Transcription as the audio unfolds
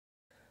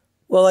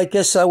Well, I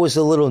guess I was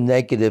a little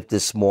negative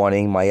this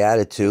morning. My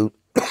attitude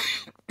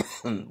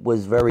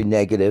was very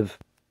negative,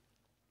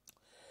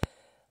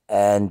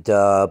 and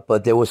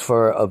but there was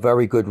for a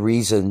very good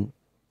reason.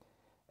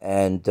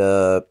 And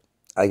I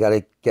got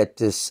to get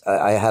this.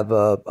 I have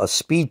a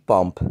speed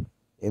bump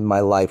in my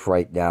life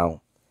right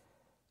now,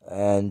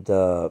 and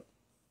I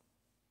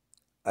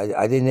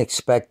didn't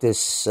expect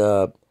this.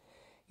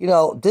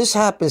 This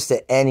happens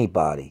to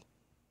anybody.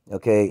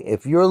 Okay,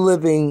 if you're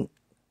living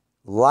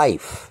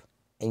life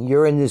and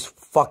you're in this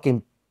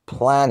fucking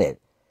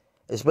planet,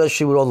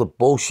 especially with all the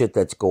bullshit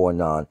that's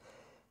going on,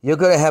 you're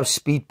going to have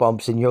speed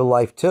bumps in your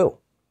life too.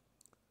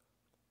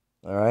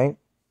 All right?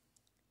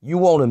 You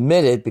won't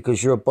admit it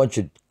because you're a bunch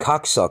of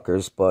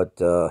cocksuckers, but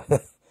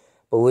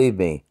believe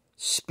me,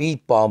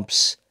 speed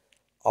bumps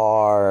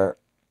are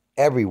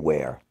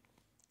everywhere.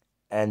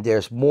 And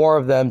there's more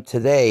of them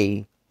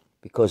today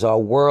because our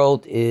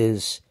world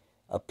is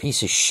a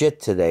piece of shit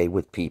today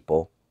with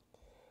people.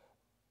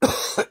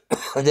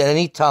 At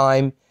any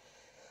time,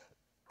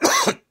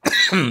 I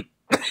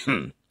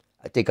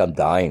think I'm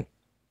dying.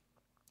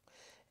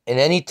 In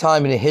any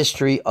time in the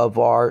history of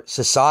our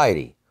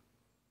society.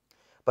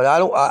 But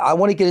I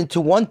want to get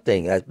into one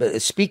thing.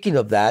 Speaking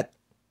of that,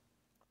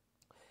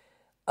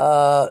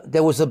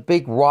 there was a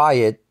big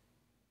riot,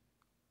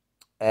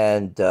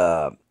 and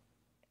I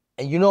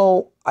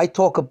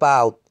talk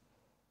about.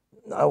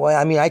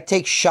 I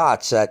take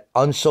shots at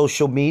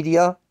unsocial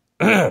media.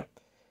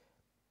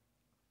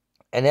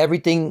 And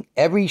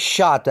every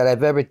shot that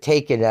I've ever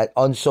taken at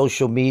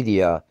unsocial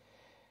media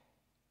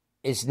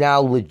is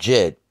now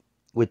legit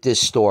with this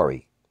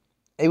story.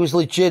 It was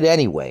legit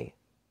anyway.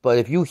 But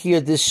if you hear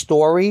this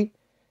story,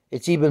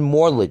 it's even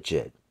more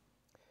legit.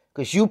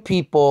 Because you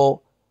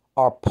people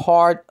are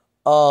part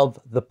of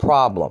the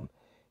problem.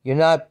 You're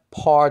not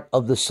part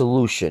of the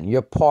solution.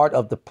 You're part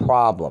of the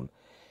problem.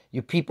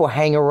 You people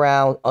hang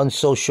around on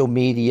social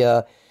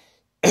media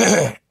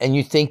and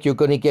you think you're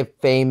going to get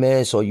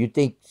famous, or you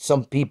think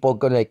some people are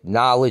going to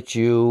acknowledge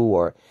you,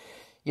 or,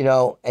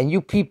 and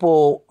you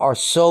people are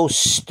so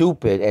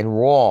stupid and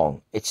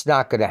wrong. It's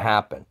not going to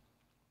happen.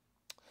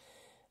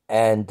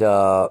 And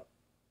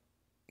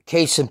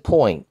case in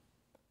point,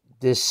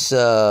 this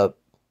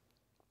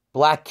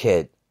black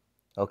kid,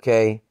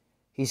 okay,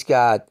 he's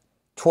got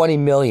 20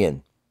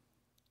 million.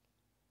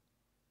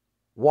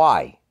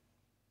 Why?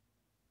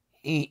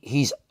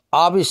 He's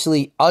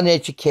obviously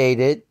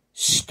uneducated,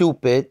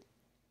 stupid,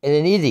 and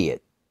an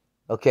idiot,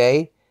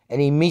 okay? And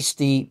he meets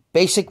the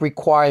basic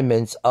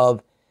requirements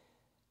of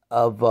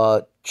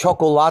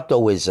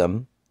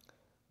chocolatoism,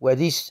 where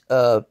these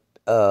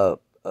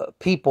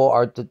people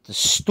are the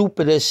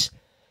stupidest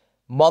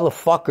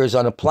motherfuckers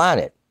on the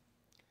planet.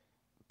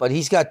 But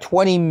he's got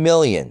 20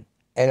 million,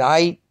 and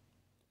I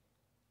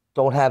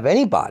don't have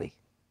anybody.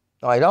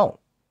 No, I don't.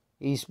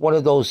 He's one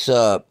of those,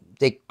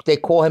 they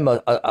call him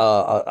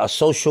a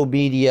social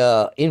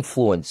media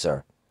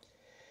influencer.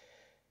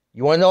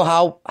 You want to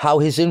know how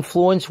his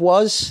influence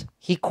was?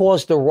 He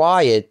caused a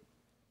riot.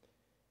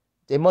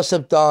 They must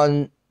have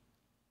done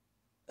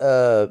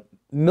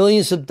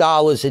millions of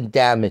dollars in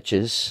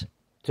damages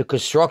to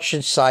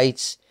construction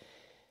sites.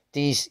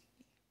 These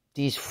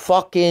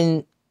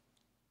fucking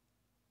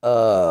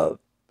chocolato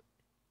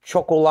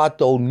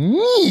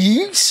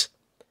needs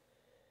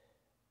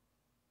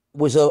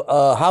was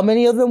how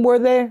many of them were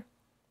there?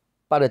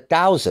 About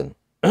 1,000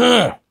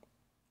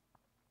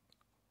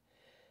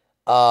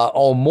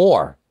 or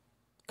more.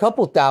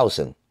 Couple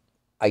thousand,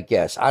 I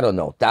guess. I don't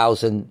know,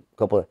 1,000,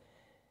 couple.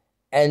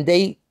 And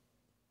they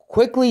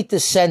quickly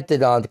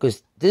dissented on,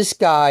 because this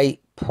guy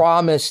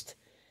promised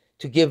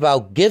to give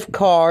out gift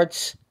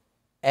cards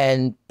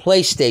and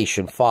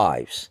PlayStation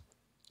 5s.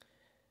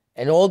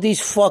 And all these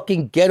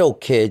fucking ghetto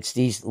kids,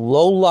 these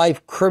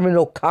low-life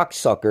criminal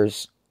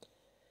cocksuckers,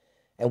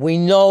 and we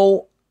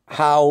know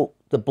how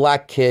the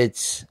black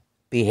kids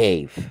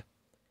behave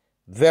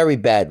very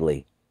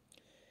badly.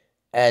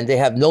 And they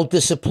have no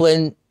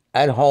discipline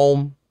at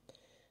home.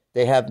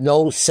 They have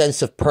no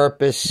sense of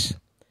purpose.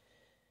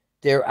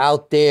 They're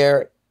out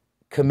there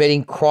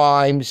committing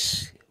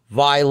crimes,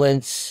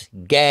 violence,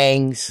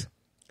 gangs.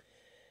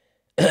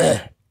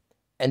 And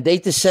they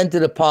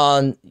descended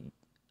upon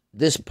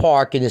this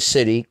park in the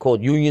city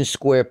called Union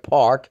Square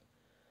Park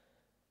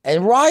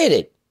and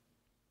rioted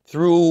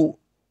through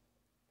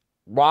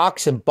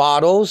rocks and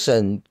bottles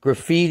and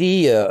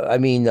graffiti.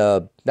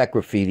 Not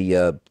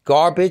graffiti,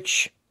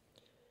 garbage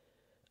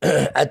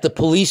at the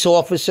police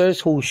officers,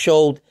 who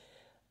showed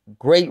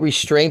great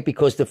restraint,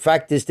 because the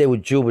fact is they were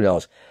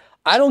juveniles.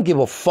 I don't give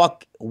a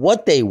fuck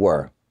what they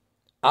were.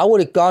 I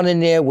would have gone in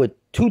there with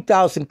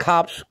 2,000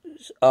 cops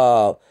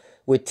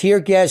with tear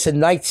gas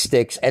and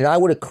nightsticks, and I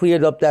would have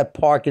cleared up that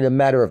park in a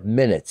matter of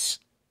minutes.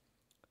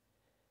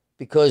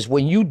 Because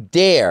when you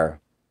dare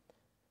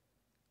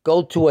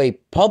go to a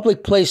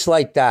public place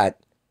like that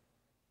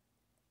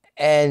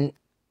and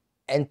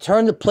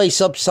turn the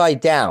place upside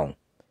down,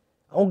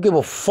 I don't give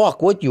a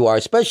fuck what you are,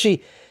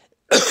 especially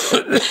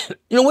you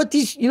know what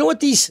these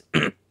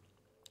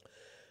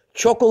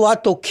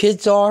chocolato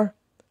kids are?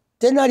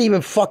 They're not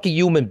even fucking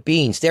human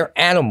beings. They're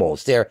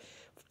animals. They're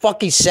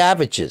fucking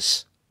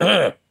savages.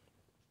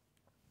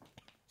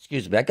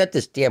 Excuse me. I got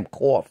this damn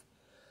cough.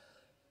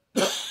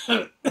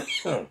 I'm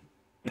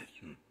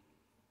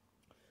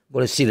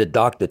going to see the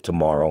doctor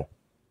tomorrow.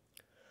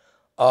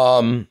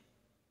 They're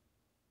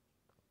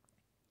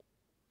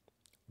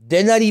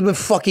not even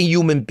fucking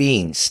human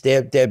beings.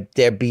 They're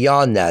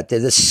beyond that. They're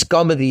the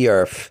scum of the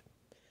earth.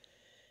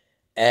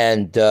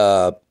 And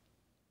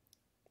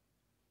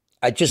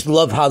I just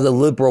love how the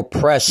liberal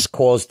press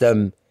calls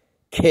them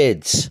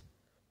kids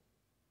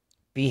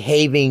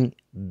behaving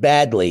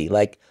badly.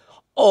 Like,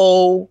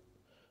 oh,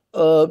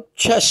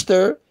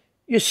 Chester,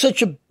 you're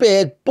such a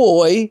bad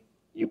boy.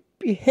 You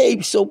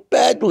behave so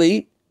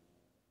badly.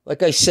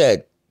 Like I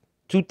said,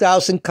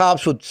 2,000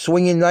 cops with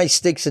swinging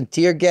nightsticks and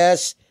tear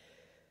gas.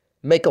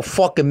 Make a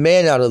fucking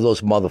man out of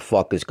those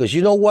motherfuckers. Because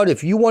you know what?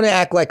 If you want to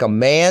act like a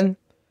man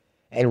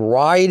and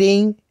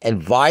rioting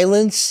and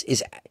violence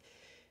is,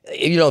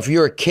 you know, if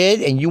you're a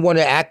kid and you want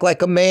to act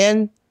like a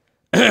man,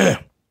 well,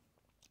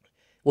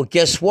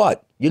 guess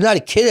what? You're not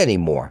a kid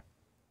anymore.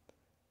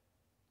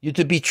 You're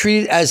to be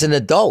treated as an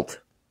adult.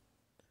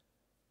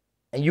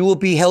 And you will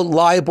be held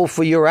liable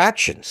for your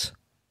actions.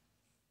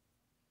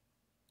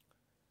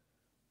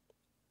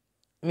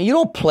 I mean, you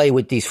don't play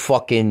with these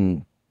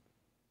fucking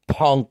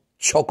punk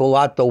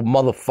chocolato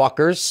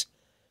motherfuckers.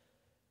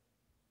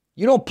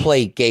 You don't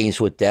play games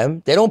with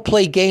them. They don't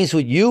play games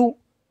with you.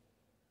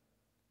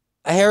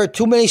 I heard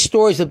too many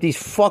stories of these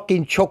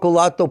fucking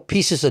chocolato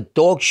pieces of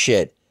dog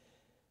shit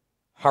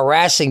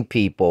harassing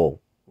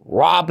people,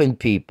 robbing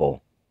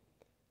people,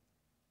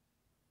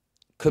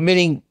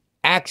 committing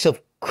acts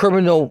of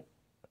criminal,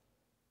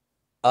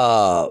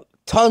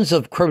 tons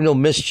of criminal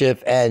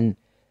mischief and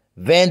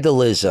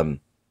vandalism.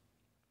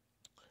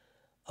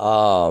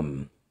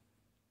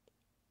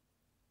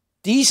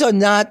 These are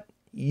not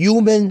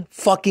human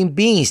fucking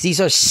beings. These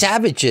are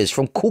savages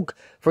from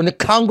the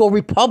Congo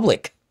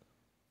Republic.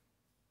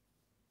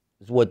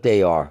 Is what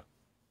they are.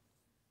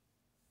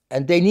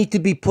 And they need to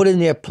be put in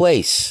their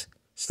place.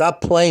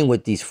 Stop playing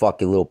with these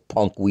fucking little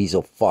punk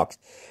weasel fucks.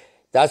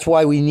 That's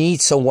why we need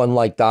someone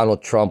like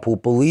Donald Trump who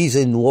believes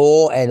in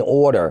law and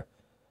order.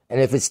 And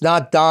if it's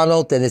not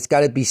Donald, then it's got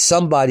to be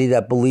somebody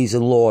that believes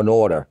in law and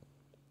order.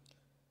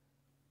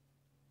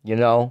 You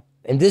know?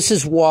 And this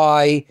is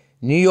why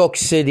New York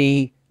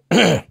City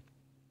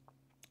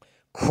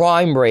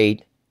crime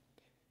rate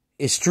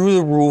is through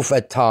the roof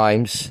at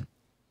times.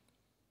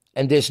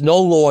 And there's no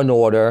law and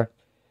order.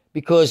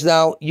 Because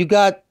now you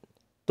got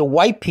the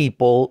white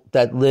people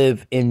that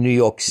live in New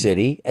York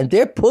City. And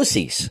they're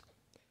pussies.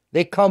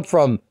 They come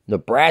from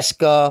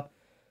Nebraska,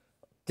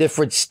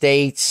 different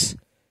states.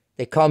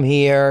 They come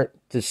here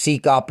to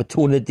seek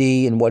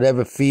opportunity in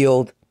whatever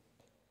field.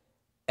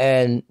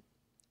 And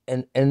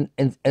a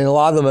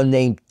lot of them are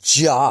named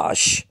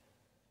Josh.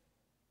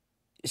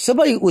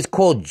 Somebody was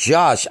called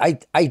Josh. I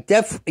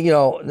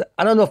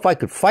don't know if I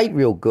could fight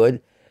real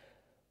good,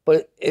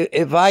 but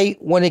if I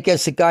went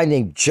against a guy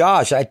named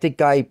Josh, I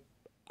think I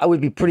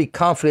would be pretty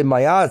confident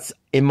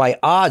in my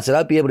odds that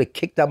I'd be able to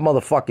kick that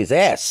motherfucker's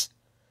ass.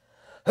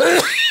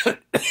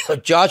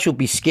 Josh will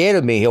be scared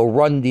of me. He'll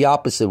run the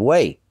opposite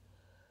way.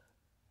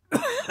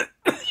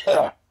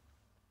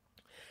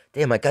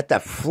 Damn, I got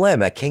that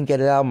phlegm. I can't get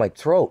it out of my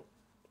throat.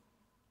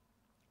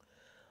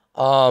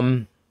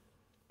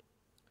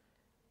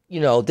 You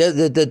know,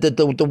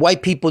 the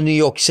white people in New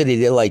York City,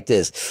 they're like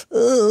this.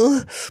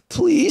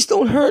 Please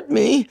don't hurt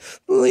me.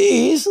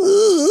 Please.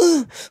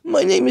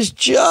 My name is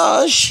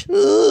Josh.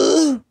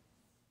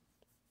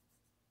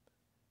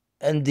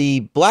 And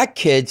the black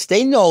kids,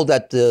 they know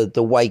that the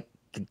white,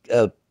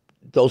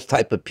 those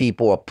type of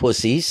people are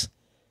pussies.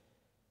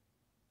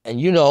 And,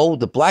 you know,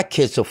 the black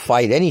kids will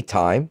fight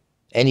anytime,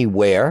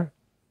 anywhere.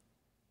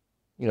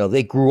 You know,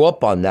 they grew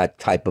up on that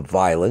type of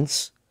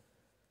violence.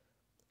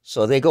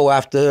 So they go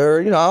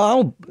after,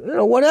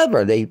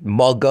 whatever. They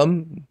mug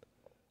them,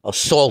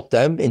 assault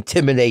them,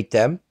 intimidate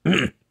them.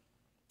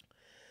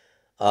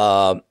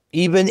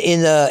 Even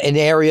in an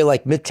area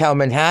like Midtown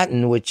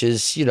Manhattan, which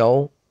is,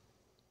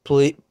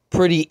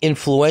 pretty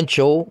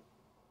influential.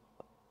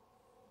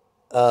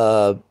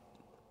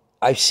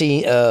 I've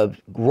seen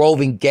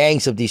roving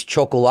gangs of these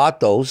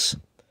chocolatos,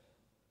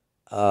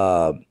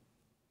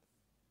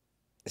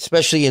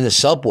 especially in the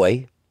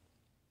subway.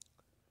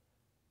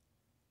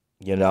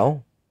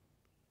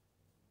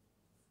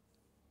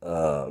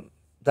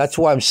 That's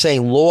why I'm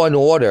saying law and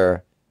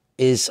order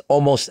is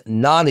almost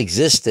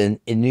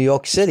non-existent in New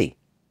York City.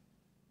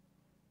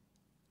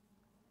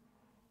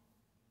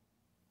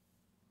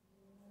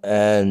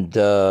 And,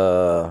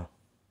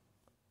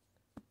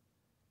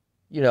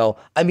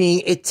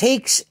 it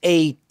takes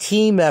a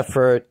team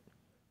effort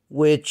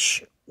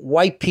which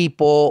white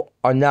people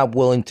are not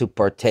willing to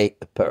partake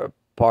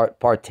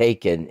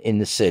in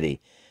the city.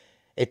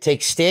 It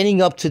takes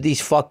standing up to these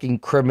fucking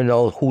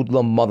criminal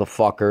hoodlum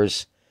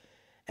motherfuckers.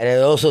 And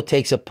it also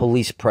takes a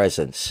police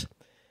presence.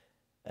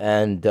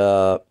 And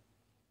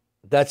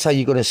that's how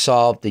you're going to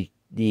solve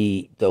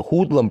the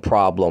hoodlum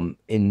problem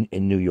in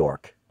New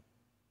York.